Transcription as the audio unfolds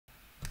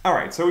All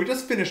right, so we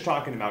just finished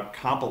talking about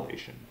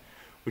compilation,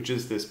 which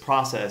is this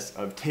process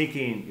of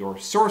taking your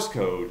source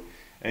code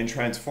and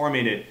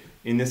transforming it,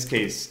 in this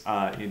case,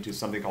 into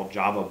something called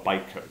Java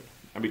bytecode.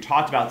 And we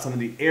talked about some of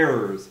the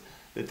errors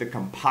that the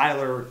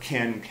compiler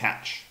can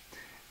catch.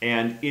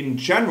 And in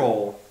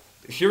general,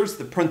 here's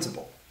the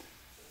principle.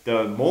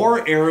 The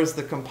more errors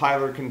the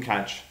compiler can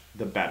catch,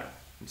 the better.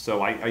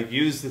 So I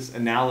use this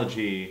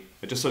analogy,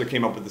 I just sort of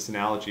came up with this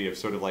analogy of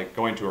sort of like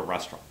going to a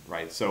restaurant,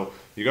 right? So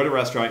you go to a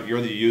restaurant,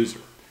 you're the user.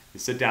 You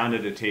sit down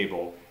at a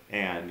table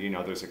and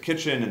there's a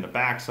kitchen in the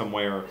back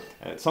somewhere,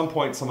 and at some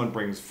point someone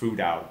brings food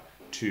out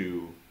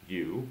to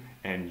you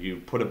and you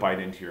put a bite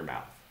into your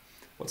mouth.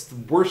 What's the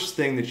worst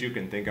thing that you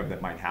can think of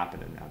that might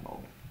happen in that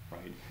moment,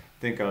 right?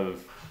 Think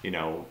of,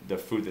 the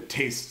food that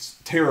tastes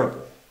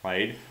terrible,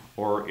 right?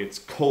 Or it's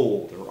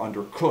cold or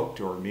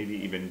undercooked or maybe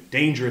even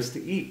dangerous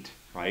to eat,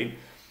 right?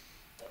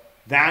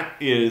 That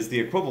is the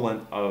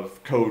equivalent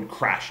of code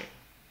crashing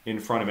in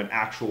front of an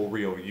actual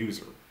real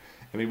user.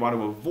 And we want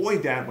to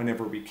avoid that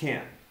whenever we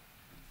can.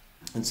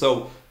 And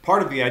so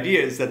part of the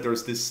idea is that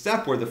there's this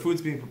step where the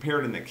food's being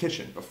prepared in the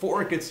kitchen before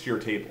it gets to your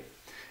table.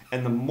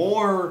 And the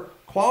more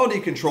quality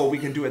control we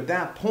can do at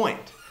that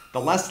point,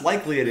 the less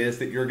likely it is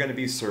that you're going to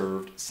be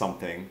served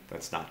something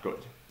that's not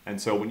good.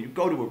 And so when you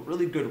go to a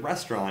really good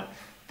restaurant,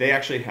 they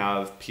actually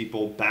have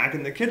people back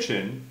in the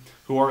kitchen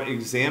who are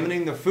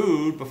examining the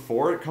food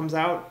before it comes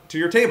out to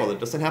your table. It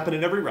doesn't happen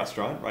in every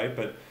restaurant, right?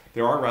 But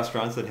there are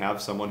restaurants that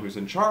have someone who's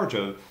in charge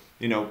of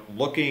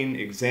looking,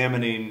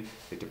 examining.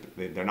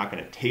 They're not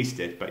going to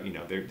taste it, but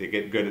they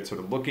get good at sort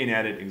of looking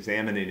at it,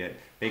 examining it,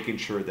 making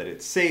sure that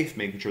it's safe,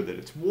 making sure that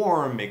it's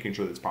warm, making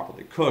sure that it's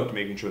properly cooked,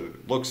 making sure that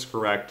it looks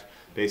correct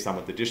based on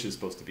what the dish is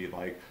supposed to be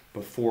like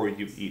before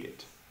you eat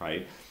it,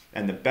 right?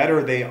 And the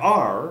better they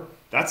are,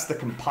 that's the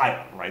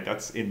compiler, right?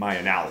 That's in my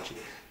analogy.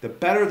 The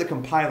better the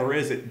compiler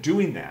is at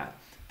doing that,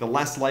 the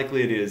less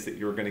likely it is that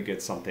you're going to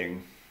get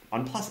something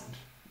unpleasant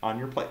on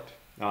your plate.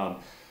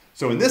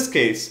 So in this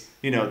case,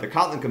 the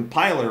Kotlin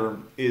compiler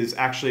is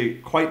actually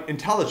quite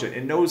intelligent.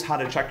 It knows how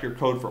to check your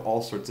code for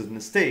all sorts of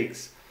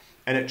mistakes,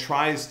 and it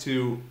tries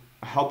to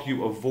help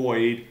you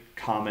avoid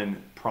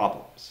common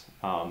problems.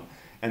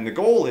 And the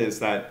goal is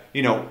that,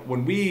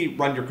 when we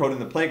run your code in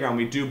the playground,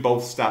 we do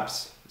both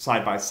steps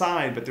side by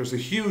side, but there's a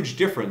huge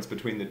difference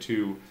between the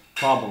two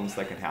problems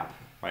that can happen,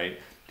 right?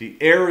 The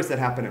errors that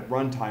happen at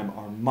runtime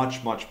are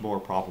much, much more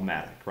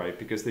problematic, right?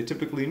 Because they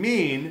typically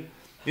mean,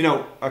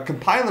 a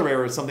compiler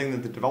error is something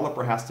that the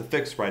developer has to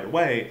fix right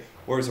away,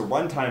 whereas a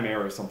runtime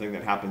error is something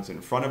that happens in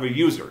front of a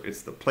user.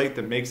 It's the plate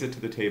that makes it to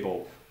the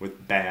table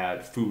with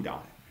bad food on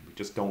it. We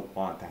just don't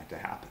want that to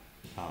happen.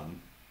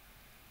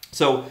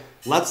 So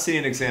let's see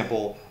an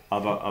example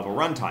of a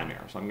runtime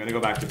error. So I'm going to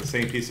go back to the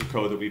same piece of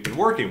code that we've been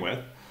working with.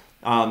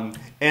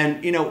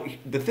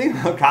 The thing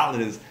about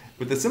Kotlin is,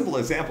 with the simple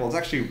example, it's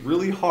actually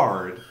really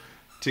hard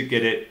to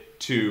get it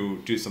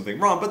to do something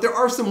wrong, but there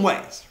are some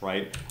ways,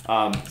 right?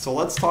 So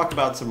let's talk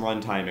about some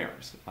runtime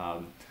errors.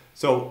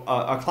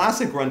 A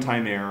classic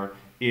runtime error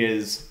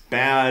is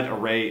bad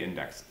array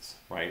indexes,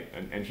 right?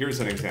 And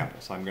here's an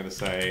example. So I'm going to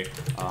say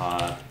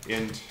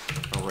int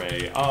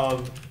array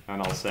of,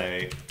 and I'll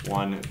say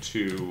 1,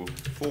 2,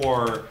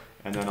 4,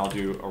 and then I'll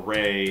do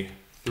array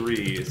 3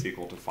 is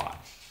equal to 5,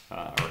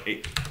 or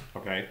 8,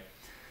 okay?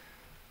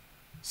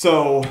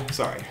 So,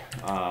 sorry,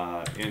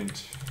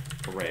 int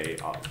array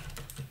of.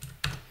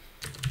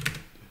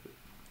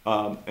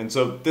 And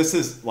so this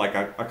is like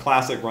a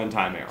classic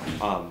runtime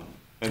error.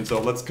 And so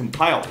let's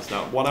compile this.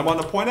 Now, what I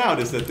want to point out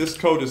is that this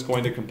code is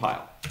going to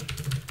compile.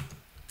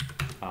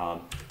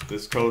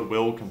 This code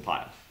will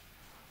compile.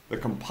 The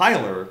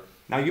compiler,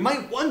 now you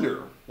might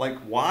wonder, like,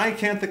 why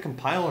can't the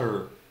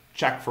compiler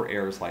check for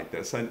errors like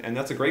this? And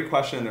that's a great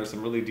question, and there's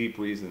some really deep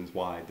reasons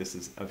why this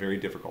is a very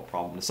difficult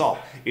problem to solve.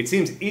 It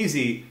seems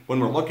easy when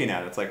we're looking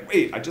at it. It's like,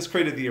 wait, I just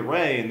created the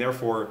array, and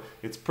therefore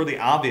it's pretty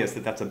obvious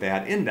that that's a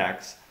bad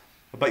index.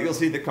 But you'll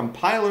see the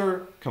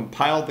compiler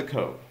compiled the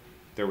code.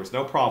 There was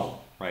no problem,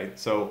 right?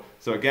 So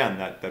again,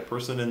 that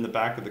person in the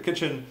back of the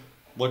kitchen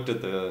looked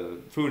at the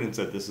food and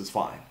said, this is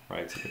fine,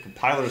 right? So the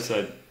compiler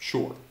said,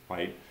 sure,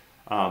 right?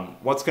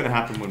 What's going to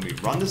happen when we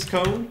run this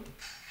code?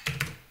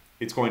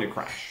 It's going to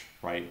crash,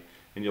 right?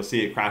 And you'll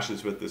see it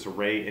crashes with this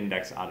array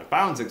index out of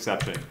bounds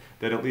exception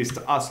that, at least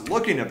to us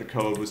looking at the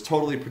code, was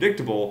totally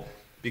predictable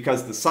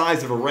because the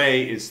size of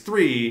array is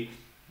 3,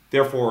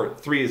 therefore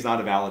 3 is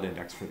not a valid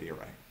index for the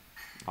array.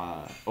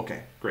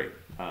 Okay, great.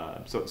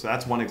 So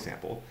that's one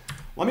example.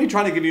 Let me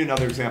try to give you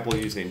another example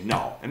using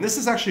null. And this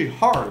is actually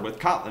hard with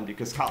Kotlin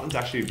because Kotlin's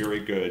actually very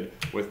good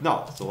with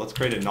null. So let's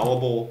create a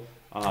nullable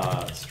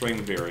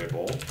string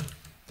variable,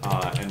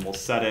 and we'll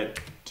set it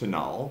to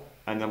null.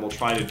 And then we'll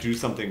try to do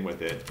something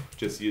with it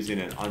just using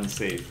an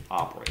unsafe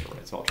operator,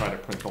 right? So I'll try to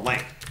print the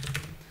length.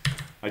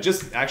 We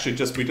just actually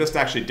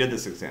did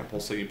this example,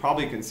 so you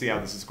probably can see how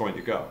this is going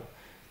to go.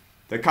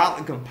 The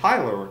Kotlin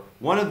compiler,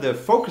 one of the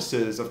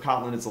focuses of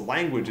Kotlin as a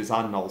language is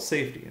on null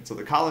safety. And so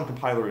the Kotlin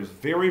compiler is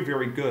very,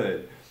 very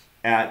good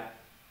at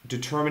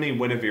determining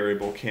when a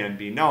variable can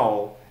be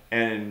null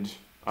and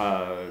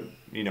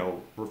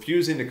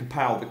refusing to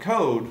compile the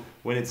code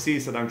when it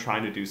sees that I'm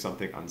trying to do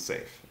something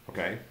unsafe,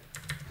 okay?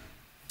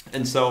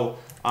 And so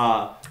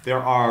there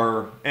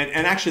are,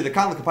 and actually the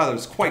Kotlin compiler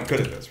is quite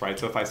good at this, right?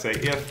 So if I say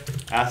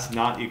if s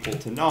not equal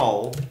to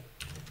null,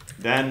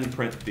 then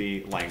print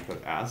the length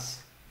of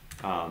s,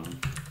 try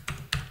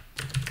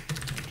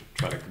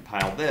to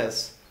compile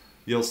this,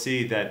 you'll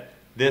see that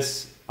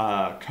this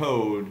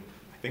code,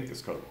 I think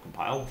this code will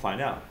compile, we'll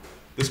find out.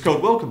 This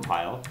code will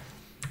compile,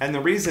 and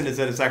the reason is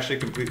that it's actually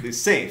completely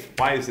safe.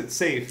 Why is it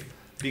safe?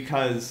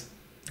 Because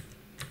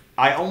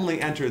I only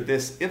enter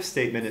this if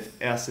statement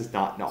if s is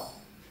not null.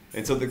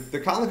 And so the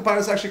Kotlin compiler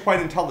is actually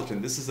quite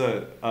intelligent. This is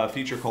a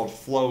feature called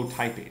flow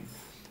typing,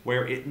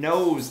 where it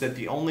knows that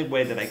the only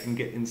way that I can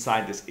get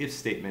inside this if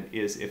statement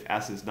is if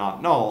s is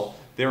not null.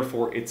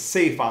 Therefore, it's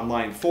safe on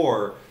line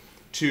 4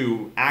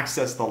 to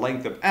access the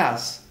length of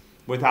s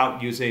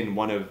without using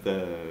one of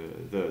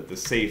the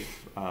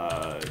safe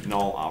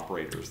null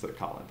operators that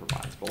Kotlin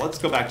provides. But let's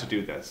go back to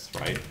do this,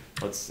 right?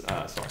 Let's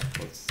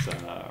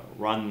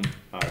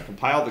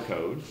compile the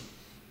code,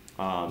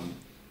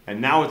 and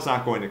now it's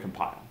not going to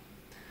compile.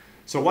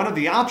 So one of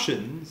the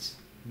options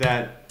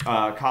that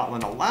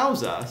Kotlin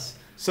allows us,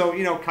 so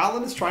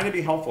Kotlin is trying to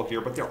be helpful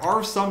here, but there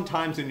are some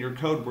times in your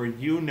code where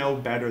you know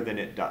better than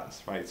it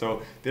does, right?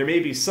 So there may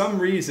be some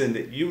reason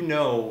that you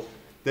know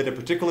that a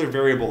particular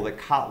variable that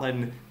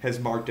Kotlin has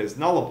marked as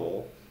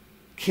nullable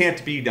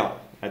can't be null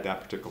at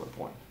that particular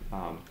point.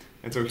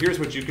 And so here's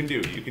what you can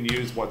do. You can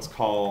use what's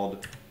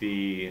called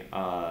the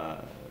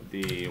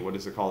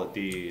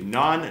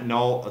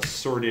non-null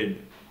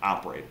assorted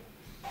operator.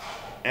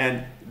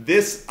 And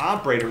this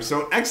operator,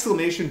 so an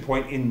exclamation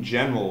point in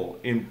general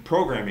in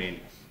programming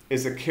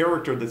is a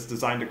character that's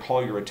designed to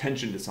call your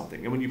attention to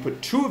something. And when you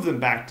put two of them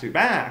back to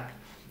back,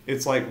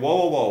 it's like, whoa,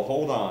 whoa, whoa,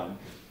 hold on.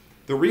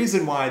 The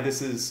reason why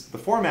this is the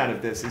format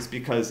of this is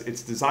because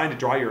it's designed to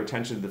draw your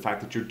attention to the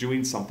fact that you're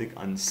doing something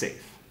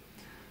unsafe.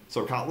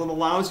 So Kotlin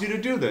allows you to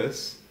do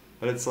this,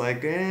 but it's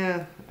like,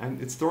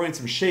 and it's throwing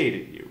some shade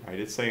at you, right?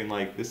 It's saying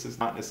like, this is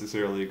not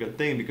necessarily a good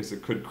thing because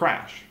it could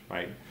crash,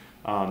 right?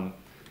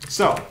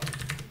 So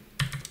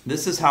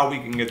this is how we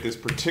can get this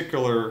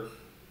particular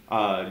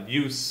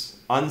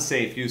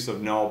unsafe use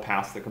of null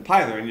past the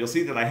compiler. And you'll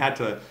see that I had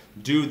to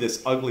do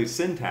this ugly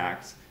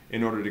syntax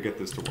in order to get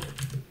this to work.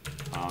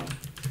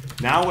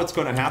 Now what's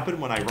going to happen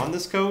when I run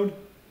this code?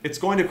 It's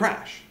going to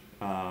crash.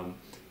 Oh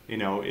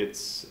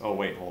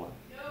wait, hold on.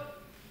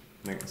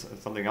 I think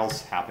something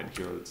else happened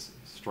here that's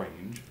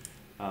strange.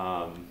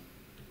 Oh,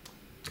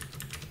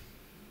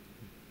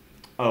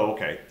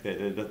 okay,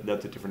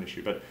 that's a different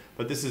issue.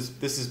 But this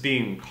is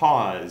being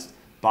caused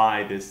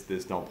by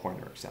this null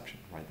pointer exception,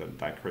 right?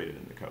 That I created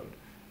in the code.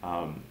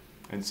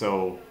 And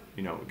so,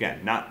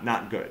 again,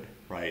 not good,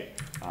 right?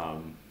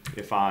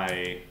 If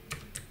I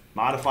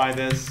modify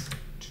this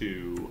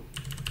to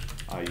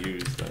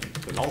use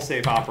the null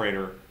safe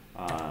operator,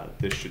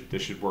 this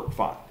should work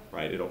fine,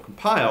 right? It'll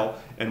compile,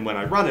 and when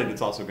I run it,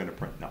 it's also going to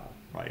print null,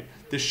 right?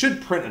 This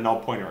should print a null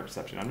pointer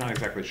exception. I'm not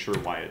exactly sure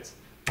why it's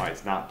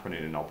not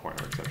printing a null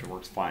pointer exception. It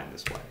works fine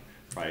this way,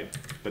 right?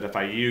 But if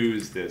I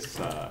use this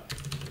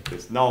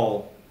this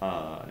null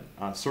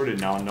sorted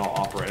null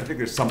operator, I think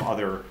there's some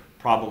other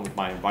problem with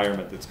my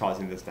environment that's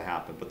causing this to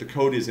happen. But the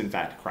code is in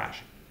fact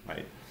crashing,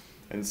 right?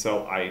 And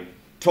so I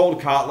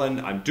told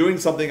Kotlin I'm doing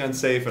something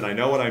unsafe and I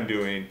know what I'm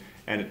doing,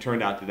 and it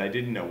turned out that I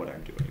didn't know what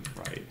I'm doing,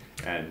 right?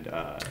 And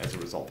as a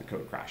result, the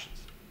code crashes.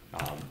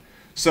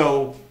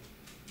 So,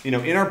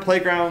 in our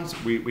playgrounds,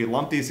 we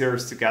lump these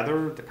errors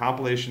together, the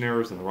compilation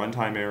errors and the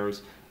runtime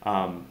errors,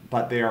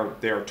 but they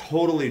are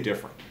totally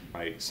different,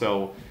 right?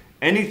 So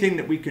anything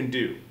that we can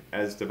do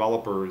as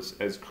developers,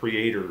 as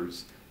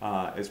creators,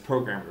 as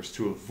programmers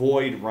to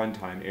avoid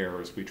runtime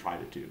errors, we try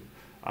to do.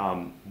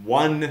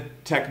 One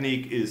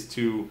technique is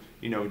to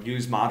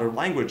use modern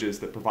languages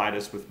that provide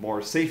us with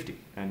more safety,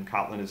 and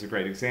Kotlin is a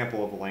great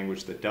example of a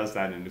language that does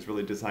that and is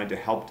really designed to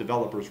help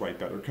developers write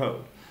better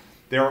code.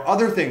 There are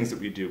other things that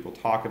we do. We'll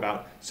talk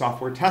about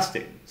software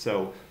testing.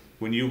 So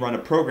when you run a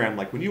program,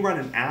 like when you run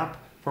an app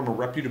from a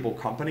reputable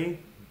company,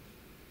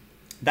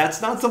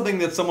 that's not something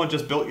that someone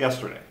just built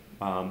yesterday.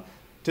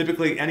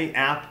 Typically, any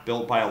app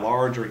built by a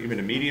large or even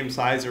a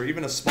medium-sized or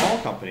even a small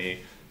company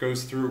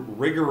goes through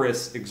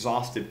rigorous,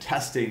 exhaustive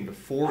testing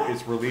before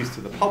it's released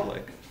to the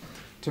public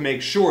to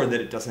make sure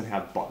that it doesn't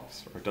have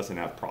bugs or it doesn't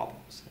have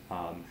problems.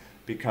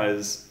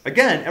 Because,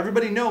 again,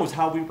 everybody knows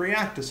how we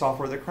react to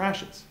software that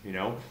crashes. You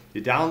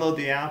download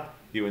the app,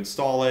 you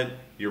install it,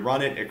 you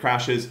run it, it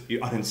crashes, you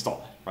uninstall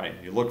it, right?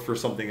 You look for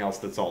something else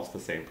that solves the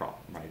same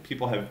problem, right?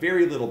 People have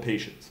very little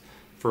patience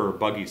for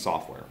buggy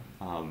software.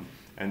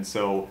 And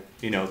so,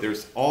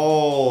 there's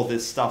all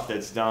this stuff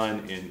that's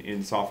done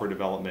in software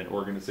development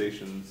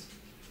organizations.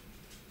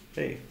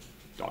 Hey,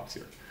 dog's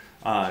here.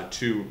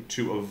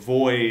 To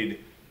avoid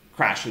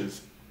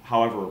crashes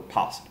however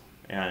possible.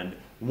 And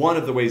one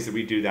of the ways that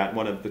we do that,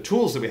 one of the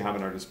tools that we have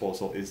at our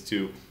disposal is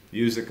to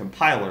use a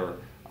compiler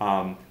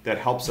that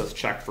helps us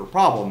check for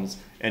problems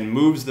and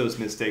moves those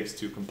mistakes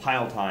to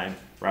compile time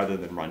rather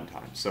than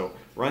runtime. So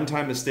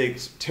runtime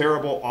mistakes,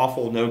 terrible,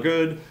 awful, no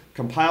good.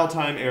 Compile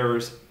time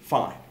errors,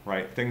 fine,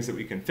 right? Things that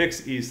we can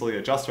fix easily,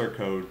 adjust our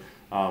code.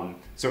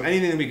 So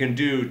anything that we can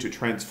do to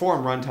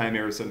transform runtime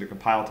errors into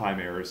compile time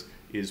errors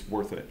is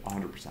worth it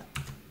 100%.